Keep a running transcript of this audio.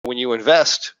when you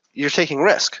invest, you're taking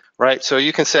risk, right? So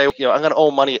you can say, I'm going to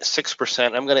owe money at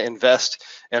 6%. I'm going to invest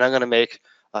and I'm going to make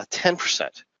 10%.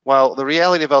 Well, the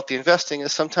reality about the investing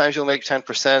is sometimes you'll make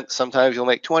 10%, sometimes you'll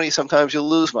make 20, sometimes you'll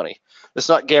lose money. It's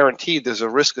not guaranteed. There's a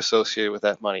risk associated with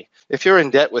that money. If you're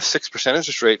in debt with 6%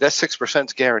 interest rate, that 6%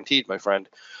 is guaranteed, my friend,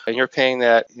 and you're paying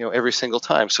that, every single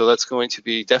time. So that's going to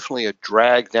be definitely a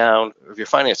drag down of your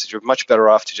finances. You're much better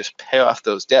off to just pay off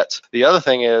those debts. The other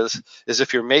thing is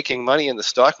if you're making money in the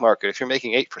stock market, if you're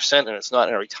making 8% and it's not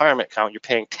in a retirement account, you're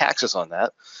paying taxes on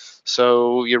that.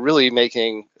 So you're really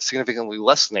making significantly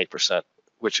less than 8%.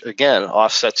 Which again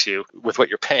offsets you with what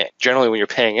you're paying. Generally, when you're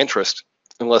paying interest,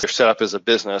 unless you're set up as a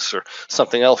business or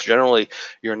something else, generally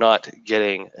you're not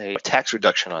getting a tax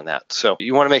reduction on that. So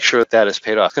you want to make sure that is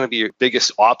paid off. It's going to be your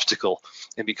biggest obstacle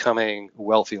in becoming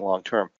wealthy long term.